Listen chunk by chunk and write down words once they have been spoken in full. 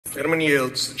Gentleman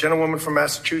yields. The gentlewoman from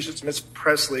Massachusetts, Ms.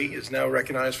 Pressley, is now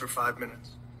recognized for 5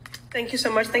 minutes. Thank you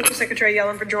so much. Thank you, Secretary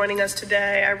Yellen, for joining us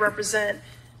today. I represent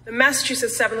the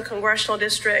Massachusetts 7th Congressional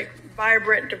District,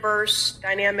 vibrant, diverse,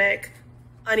 dynamic,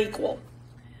 unequal.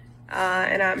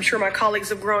 And I'm sure my colleagues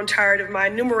have grown tired of my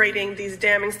enumerating these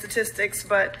damning statistics,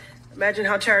 but imagine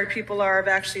how tired people are of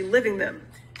actually living them.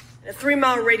 In a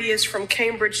 3-mile radius from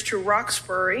Cambridge to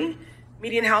Roxbury,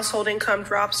 median household income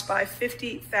drops by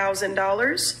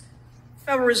 $50,000.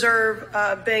 Federal Reserve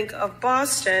of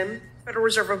Boston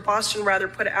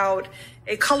put out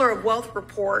a Color of Wealth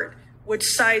report, which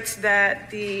cites that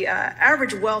the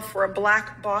average wealth for a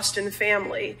Black Boston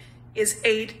family is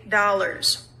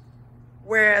 $8,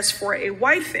 whereas for a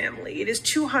white family, it is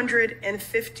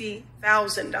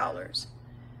 $250,000.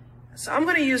 So I'm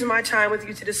going to use my time with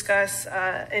you to discuss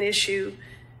an issue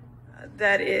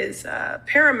that is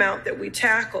paramount that we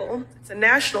tackle. It's a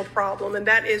national problem, and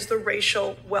that is the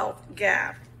racial wealth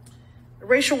gap. The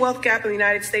racial wealth gap in the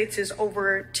United States is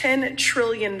over $10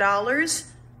 trillion.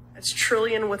 That's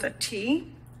trillion with a T.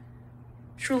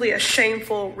 Truly a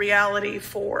shameful reality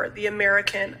for the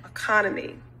American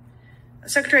economy.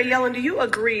 Secretary Yellen, do you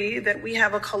agree that we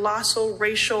have a colossal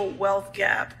racial wealth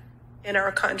gap in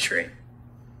our country?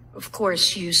 Of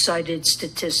course, you cited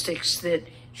statistics that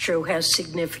show how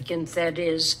significant that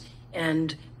is,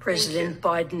 and President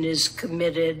Biden is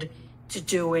committed to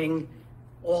doing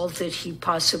all that he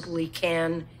possibly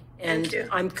can, and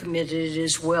I'm committed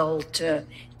as well to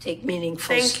take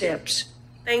meaningful steps.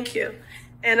 Thank you.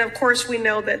 And of course, we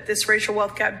know that this racial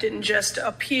wealth gap didn't just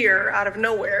appear out of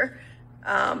nowhere.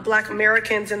 Black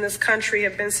Americans in this country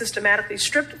have been systematically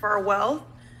stripped of our wealth.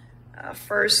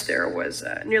 First, there was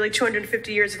nearly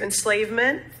 250 years of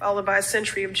enslavement, followed by a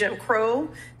century of Jim Crow,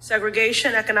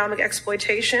 segregation, economic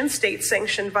exploitation,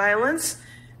 state-sanctioned violence.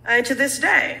 And to this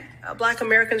day, Black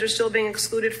Americans are still being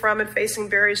excluded from and facing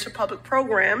barriers to public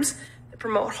programs that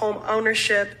promote home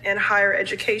ownership and higher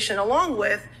education, along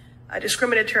with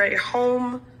discriminatory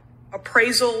home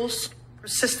appraisals,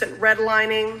 persistent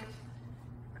redlining.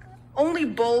 Only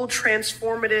bold,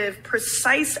 transformative,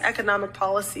 precise economic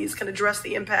policies can address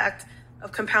the impact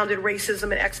of compounded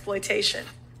racism and exploitation.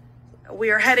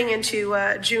 We are heading into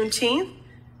Juneteenth.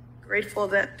 Grateful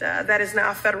that that is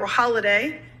now a federal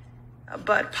holiday,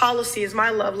 but policy is my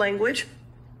love language.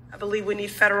 I believe we need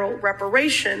federal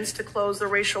reparations to close the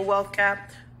racial wealth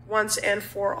gap once and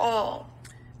for all.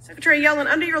 Secretary Yellen,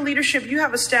 under your leadership, you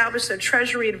have established a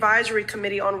Treasury Advisory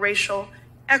Committee on Racial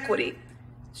Equity.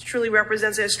 This truly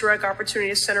represents a historic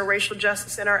opportunity to center racial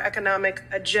justice in our economic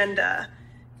agenda.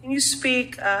 Can you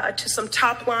speak to some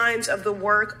top lines of the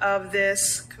work of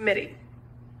this committee?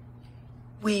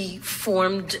 We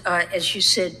formed, as you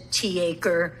said,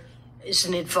 TACRE is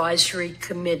an advisory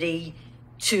committee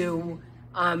to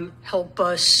help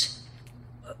us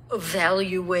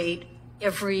evaluate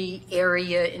every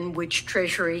area in which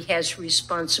Treasury has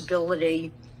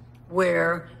responsibility,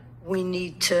 where we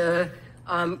need to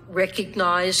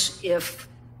recognize if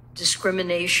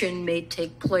discrimination may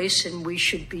take place and we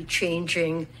should be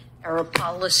changing our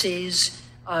policies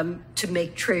to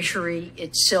make Treasury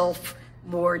itself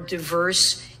more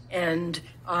diverse and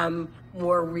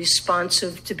more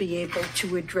responsive to be able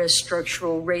to address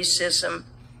structural racism.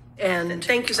 And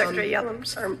thank you, Secretary Yellen.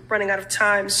 Sorry, I'm running out of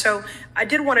time. So I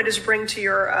did want to just bring to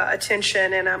your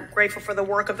attention, and I'm grateful for the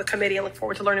work of the committee and look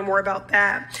forward to learning more about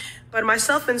that. But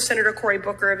myself and Senator Cory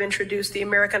Booker have introduced the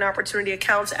American Opportunity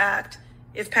Accounts Act.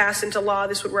 If passed into law,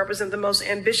 this would represent the most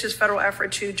ambitious federal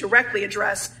effort to directly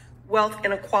address wealth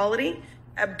inequality.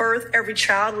 At birth, every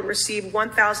child would receive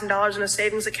 $1,000 in a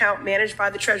savings account managed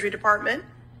by the Treasury Department.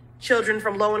 Children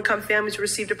from low-income families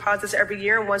receive deposits every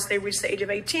year, and once they reach the age of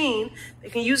 18, they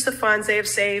can use the funds they have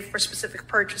saved for specific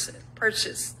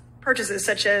purchases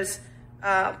such as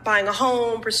buying a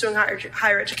home, pursuing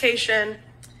higher education.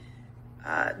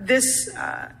 There's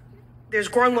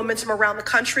growing momentum around the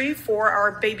country for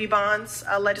our baby bonds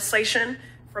legislation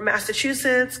from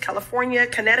Massachusetts, California,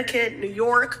 Connecticut, New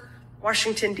York,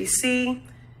 Washington, D.C.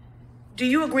 Do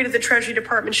you agree that the Treasury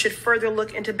Department should further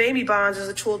look into baby bonds as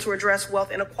a tool to address wealth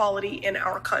inequality in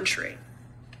our country?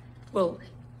 Well,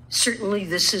 certainly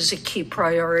this is a key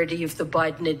priority of the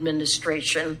Biden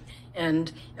administration,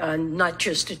 and not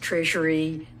just a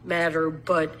Treasury matter,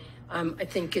 but I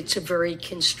think it's a very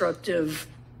constructive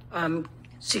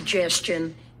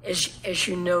suggestion. As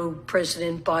you know,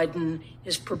 President Biden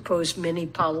has proposed many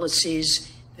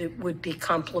policies that would be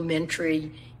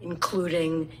complementary,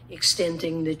 including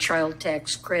extending the child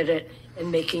tax credit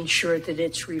and making sure that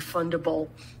it's refundable,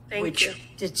 which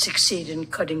did succeed in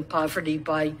cutting poverty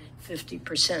by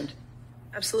 50%.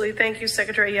 Absolutely. Thank you,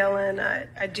 Secretary Yellen.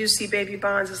 I do see baby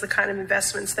bonds as the kind of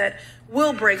investments that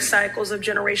will break cycles of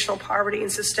generational poverty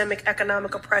and systemic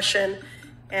economic oppression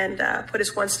and put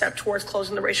us one step towards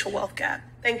closing the racial wealth gap.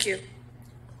 Thank you.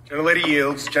 Gentlelady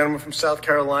yields. Gentleman from South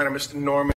Carolina, Mr. Norman.